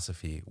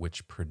philosophy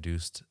which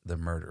produced the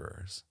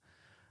murderers."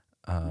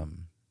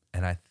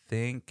 And I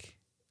think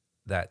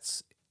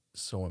that's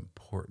so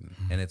important.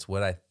 And it's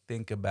what I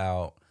think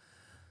about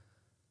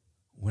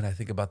when I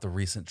think about the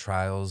recent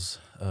trials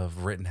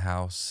of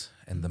Rittenhouse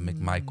and the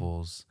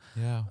McMichaels.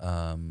 Yeah.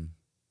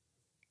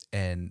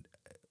 And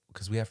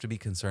because we have to be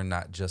concerned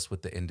not just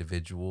with the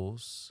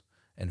individuals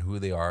and who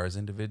they are as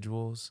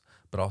individuals,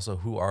 but also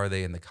who are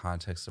they in the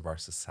context of our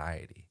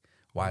society?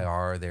 Why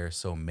are there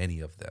so many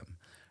of them,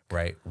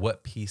 right?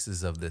 What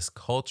pieces of this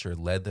culture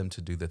led them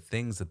to do the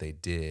things that they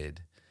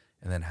did?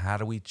 And then how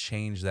do we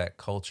change that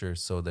culture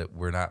so that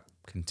we're not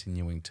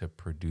continuing to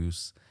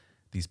produce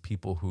these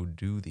people who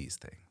do these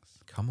things?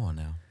 Come on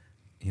now.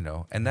 You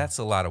know, and that's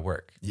a lot of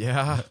work.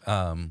 Yeah.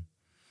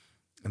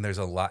 And there's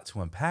a lot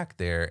to unpack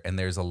there, and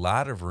there's a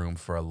lot of room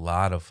for a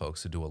lot of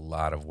folks to do a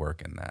lot of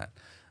work in that.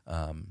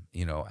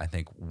 You know, I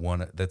think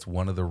that's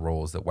one of the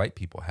roles that white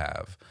people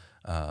have,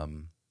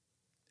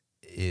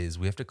 is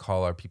we have to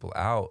call our people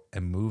out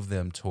and move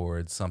them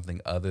towards something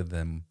other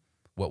than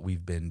what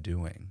we've been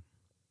doing.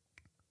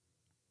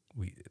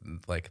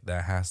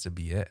 That has to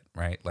be it,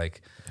 right?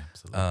 Like,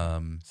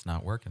 absolutely. It's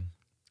not working.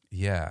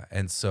 Yeah,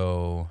 and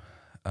so,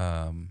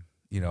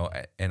 you know,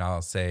 and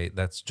I'll say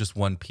that's just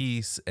one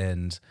piece,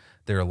 and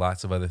there are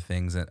lots of other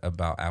things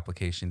about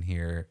application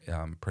here.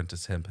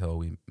 Prentice Hemphill,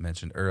 we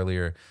mentioned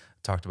earlier,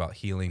 talked about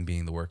healing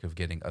being the work of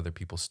getting other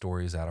people's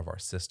stories out of our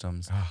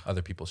systems,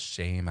 other people's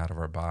shame out of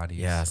our bodies.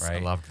 Yes,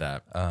 right? I loved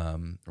that.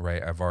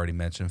 Right. I've already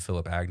mentioned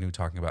Philip Agnew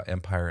talking about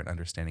empire and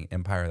understanding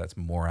empire. That's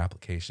more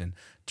application.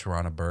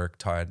 Tarana Burke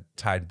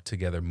tied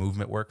together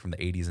movement work from the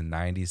 80s and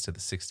 90s to the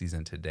 60s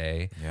and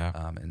today.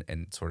 Yeah.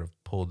 And sort of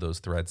pulled those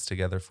threads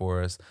together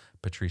for us.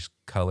 Patrisse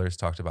Cullors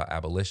talked about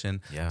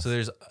abolition. Yes.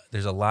 So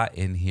there's a lot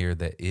in here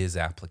that is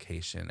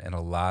application and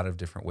a lot of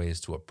different ways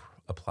to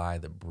apply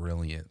the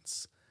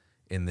brilliance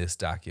in this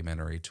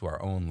documentary to our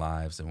own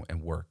lives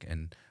and work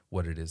and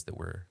what it is that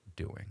we're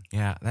doing.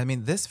 Yeah, I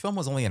mean, this film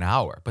was only an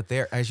hour, but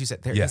there, as you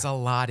said, there is a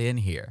lot in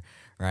here,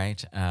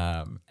 right?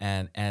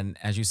 And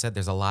as you said,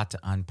 there's a lot to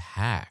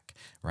unpack,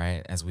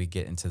 right? As we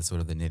get into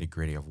sort of the nitty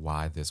gritty of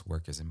why this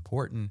work is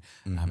important,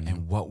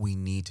 and what we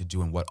need to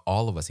do and what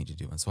all of us need to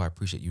do. And so I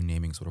appreciate you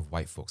naming sort of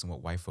white folks and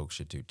what white folks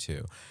should do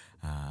too.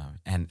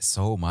 And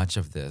so much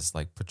of this,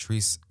 like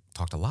Patrisse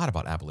talked a lot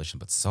about abolition,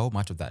 but so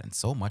much of that and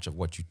so much of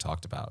what you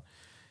talked about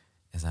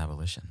is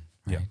abolition,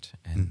 right?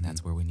 Yeah. And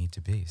that's where we need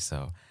to be.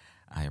 So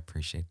I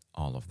appreciate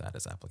all of that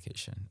as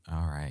application.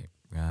 All right.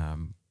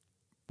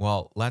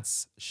 Well,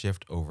 let's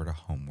shift over to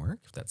homework,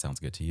 if that sounds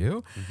good to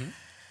you.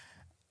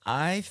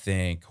 I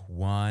think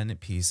one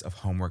piece of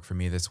homework for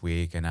me this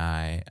week, and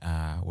I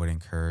would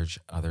encourage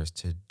others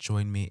to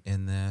join me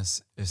in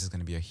this. This is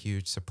going to be a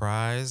huge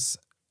surprise.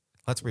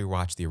 Let's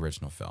rewatch the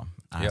original film,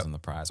 Eyes on the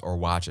Prize, or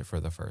watch it for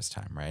the first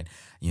time, right?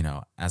 You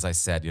know, as I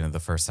said, you know, the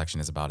first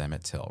section is about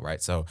Emmett Till,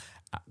 right? So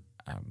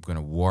I'm going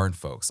to warn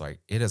folks, like,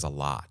 it is a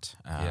lot,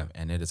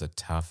 and it is a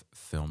tough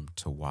film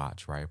to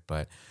watch, right?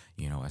 But,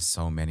 you know, as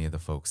so many of the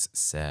folks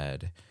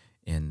said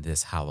in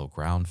this Hallowed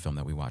Ground film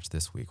that we watched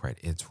this week, right,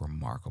 it's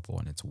remarkable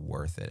and it's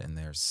worth it, and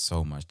there's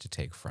so much to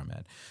take from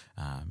it.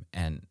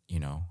 And, you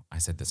know, I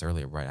said this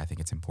earlier, right? I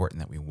think it's important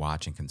that we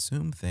watch and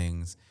consume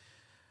things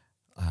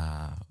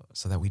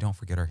so that we don't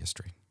forget our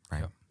history,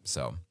 right? Yep.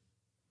 So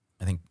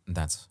I think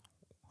that's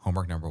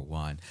homework number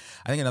one.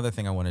 I think another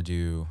thing I want to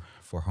do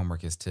for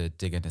homework is to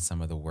dig into some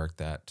of the work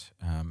that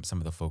some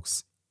of the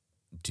folks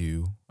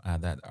do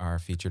that are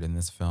featured in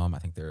this film. I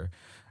think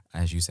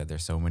as you said,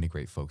 there's so many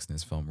great folks in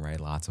this film, right?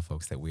 Lots of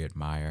folks that we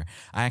admire.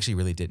 I actually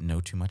really didn't know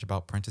too much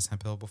about Prentice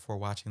Hemphill before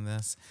watching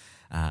this.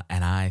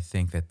 And I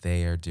think that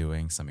they are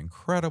doing some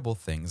incredible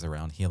things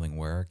around healing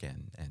work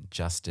and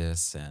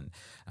justice. And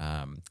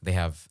they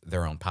have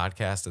their own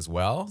podcast as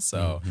well.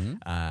 So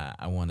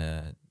I want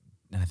to,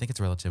 and I think it's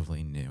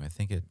relatively new. I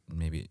think it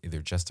maybe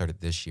either just started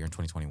this year in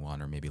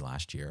 2021 or maybe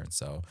last year. And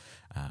so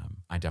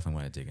I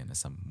definitely want to dig into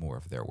some more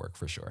of their work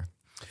for sure.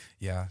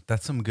 Yeah,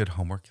 that's some good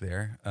homework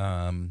there.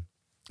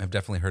 I've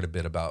definitely heard a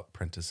bit about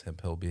Prentice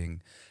Hemphill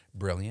being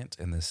brilliant,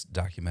 and this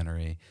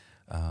documentary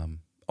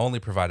only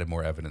provided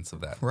more evidence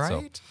of that.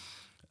 Right.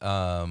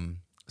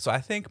 So I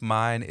think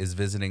mine is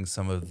visiting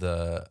some of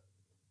the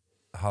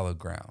hallowed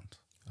ground.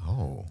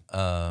 Oh.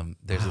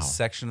 There's a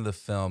section of the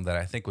film that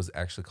I think was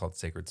actually called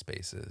Sacred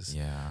Spaces.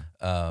 Yeah.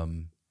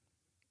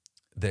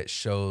 That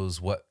shows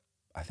what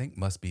I think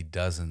must be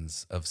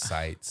dozens of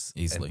sites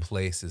Easily. and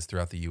places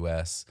throughout the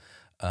U.S.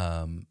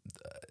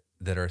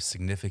 That are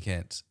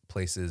significant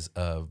places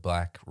of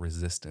Black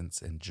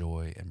resistance and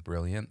joy and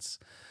brilliance.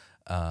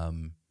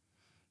 And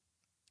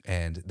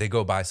they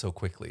go by so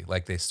quickly.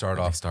 Like they start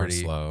off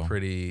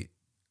pretty,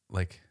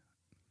 like,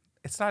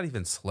 it's not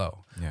even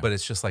slow, but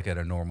it's just like at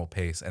a normal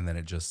pace, and then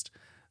it just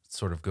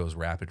sort of goes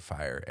rapid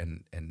fire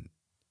and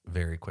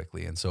very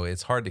quickly. And so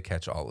it's hard to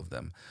catch all of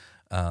them.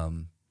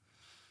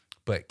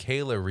 But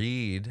Kayla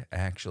Reed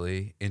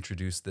actually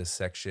introduced this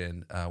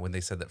section when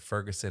they said that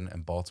Ferguson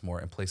and Baltimore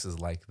and places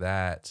like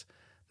that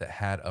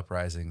had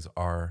uprisings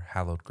are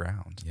hallowed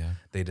ground. Yeah.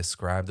 They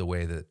describe the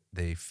way that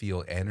they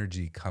feel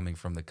energy coming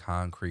from the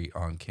concrete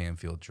on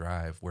Canfield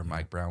Drive, where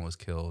Mike Brown was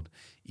killed,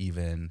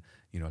 even,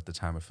 at the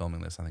time of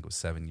filming this, I think it was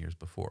 7 years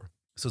before.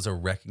 So it's a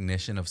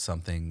recognition of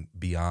something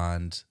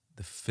beyond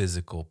the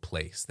physical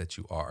place that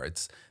you are.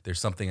 There's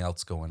something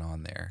else going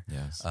on there.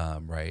 Yes.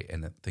 Right.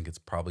 And I think it's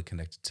probably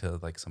connected to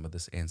like some of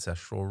this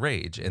ancestral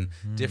rage and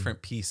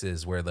different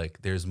pieces where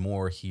like there's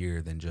more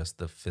here than just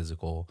the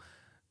physical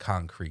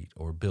concrete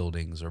or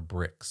buildings or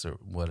bricks or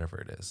whatever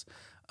it is.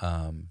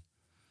 And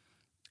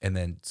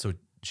then so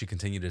she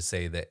continued to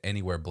say that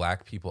anywhere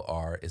Black people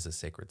are is a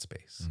sacred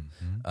space.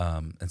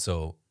 And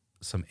so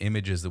some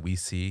images that we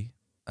see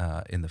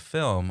in the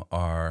film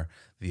are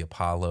the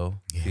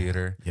Apollo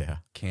Theater,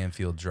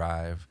 Canfield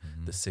Drive,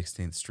 the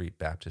 16th Street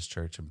Baptist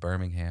Church in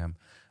Birmingham,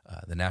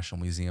 the National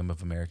Museum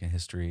of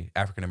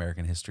African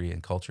American History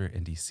and Culture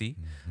in D.C.,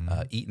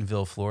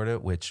 Eatonville, Florida,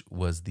 which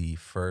was the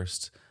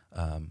first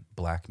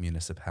Black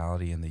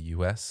municipality in the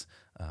U.S.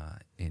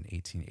 In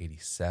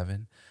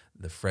 1887,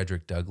 the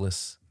Frederick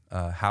Douglass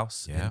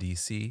House in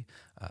D.C.,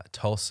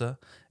 Tulsa,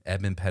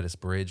 Edmund Pettus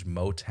Bridge,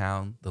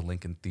 Motown, the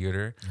Lincoln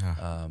Theater,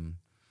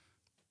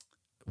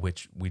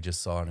 which we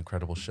just saw an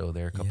incredible show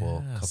there a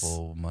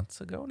couple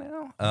months ago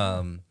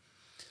now.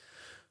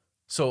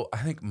 So I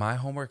think my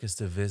homework is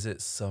to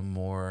visit some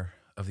more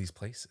of these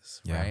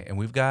places, right? And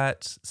we've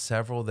got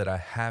several that I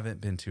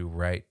haven't been to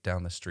right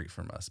down the street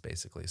from us,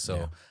 basically.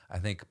 So I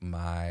think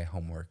my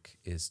homework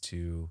is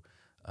to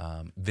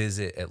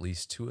visit at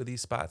least 2 of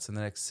these spots in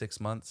the next 6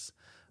 months.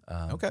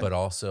 But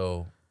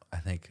also, I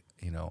think,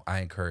 I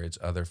encourage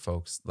other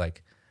folks,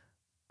 like,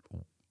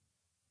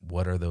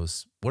 what are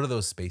those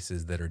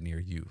spaces that are near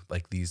you?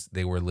 Like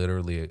they were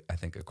literally, I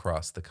think,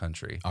 across the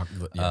country.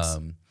 Yes.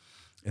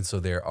 And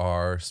so there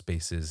are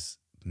spaces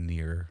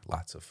near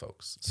lots of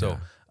folks. So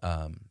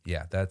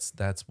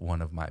that's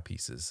one of my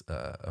pieces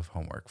of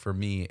homework for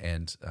me,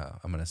 and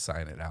I'm going to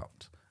sign it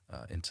out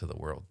into the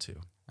world too.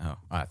 Oh,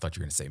 I thought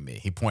you were going to say me.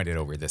 He pointed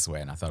over this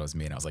way, and I thought it was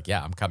me, and I was like,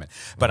 yeah, I'm coming.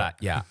 But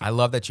I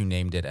love that you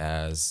named it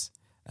as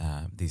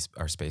these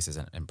are spaces,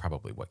 and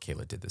probably what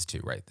Kayla did this too,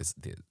 right?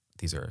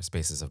 These are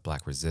spaces of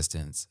Black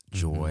resistance,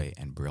 joy,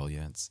 and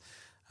brilliance,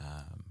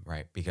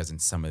 right? Because in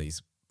some of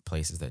these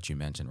places that you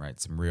mentioned, right,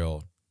 some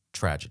real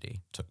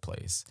tragedy took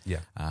place.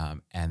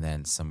 And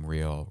then some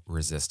real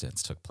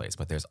resistance took place.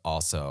 But there's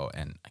also,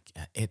 and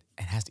it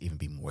has to even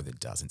be more than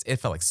dozens. It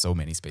felt like so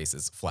many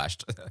spaces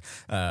flashed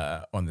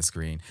on the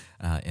screen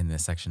in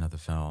this section of the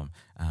film.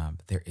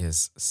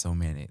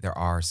 There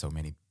are so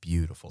many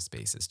beautiful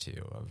spaces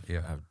too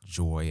of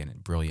joy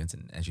and brilliance,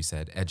 and as you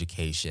said,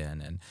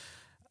 education. And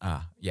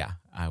I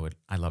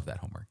love that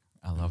homework.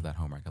 I love that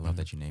homework. I love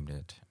that you named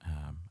it.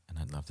 And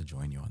I'd love to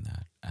join you on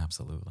that.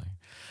 Absolutely.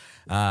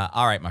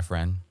 All right, my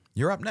friend.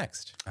 You're up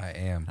next. I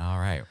am. All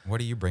right. What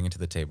are you bringing to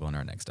the table in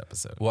our next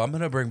episode? Well, I'm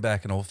going to bring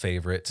back an old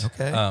favorite.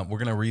 Okay. We're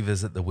going to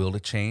revisit The Will to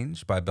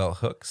Change by Bell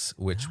Hooks,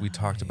 which we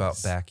talked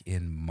about back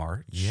in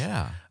March.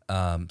 Yeah.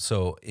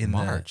 So in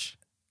March.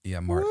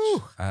 March.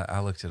 I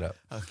looked it up.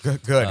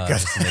 Good.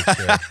 Just to make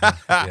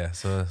sure.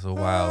 So it's a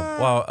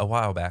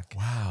while back.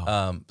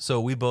 Wow.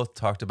 So we both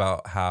talked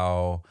about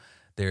how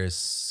there's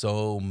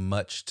so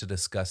much to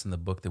discuss in the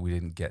book that we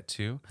didn't get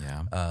to.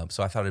 Yeah.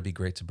 So I thought it'd be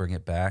great to bring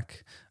it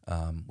back,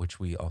 which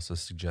we also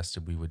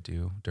suggested we would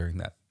do during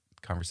that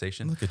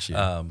conversation. Look at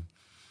you.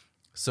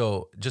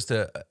 So just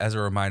as a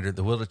reminder,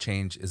 The Will to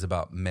Change is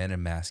about men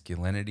and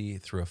masculinity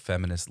through a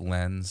feminist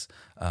lens,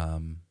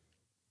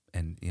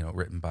 and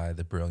written by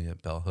the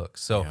brilliant Bell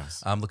Hooks. So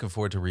I'm looking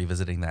forward to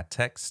revisiting that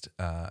text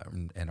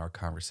and our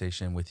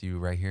conversation with you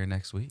right here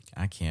next week.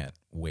 I can't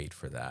wait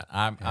for that.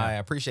 I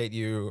appreciate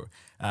you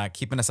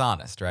keeping us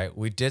honest, right?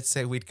 We did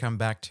say we'd come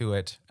back to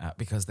it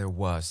because there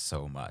was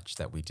so much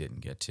that we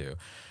didn't get to.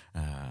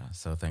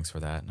 So thanks for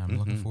that, and I'm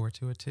looking forward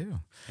to it too.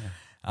 Yeah.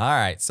 All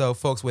right. So,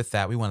 folks, with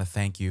that, we want to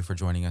thank you for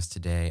joining us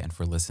today and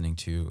for listening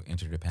to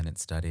Interdependent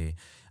Study.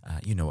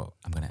 You know what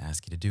I'm going to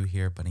ask you to do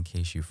here, but in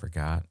case you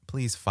forgot,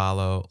 please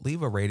follow,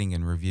 leave a rating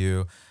and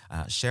review,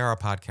 share our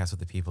podcast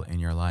with the people in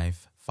your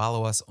life,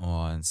 Follow us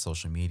on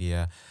social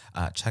media.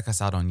 Check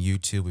us out on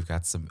YouTube. We've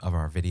got some of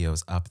our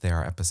videos up there,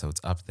 our episodes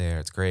up there.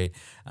 It's great.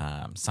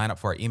 Sign up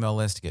for our email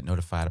list to get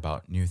notified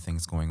about new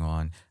things going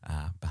on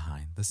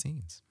behind the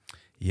scenes.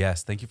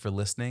 Yes, thank you for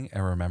listening.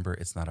 And remember,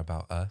 it's not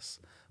about us,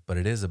 but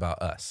it is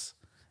about us.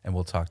 And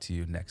we'll talk to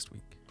you next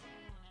week.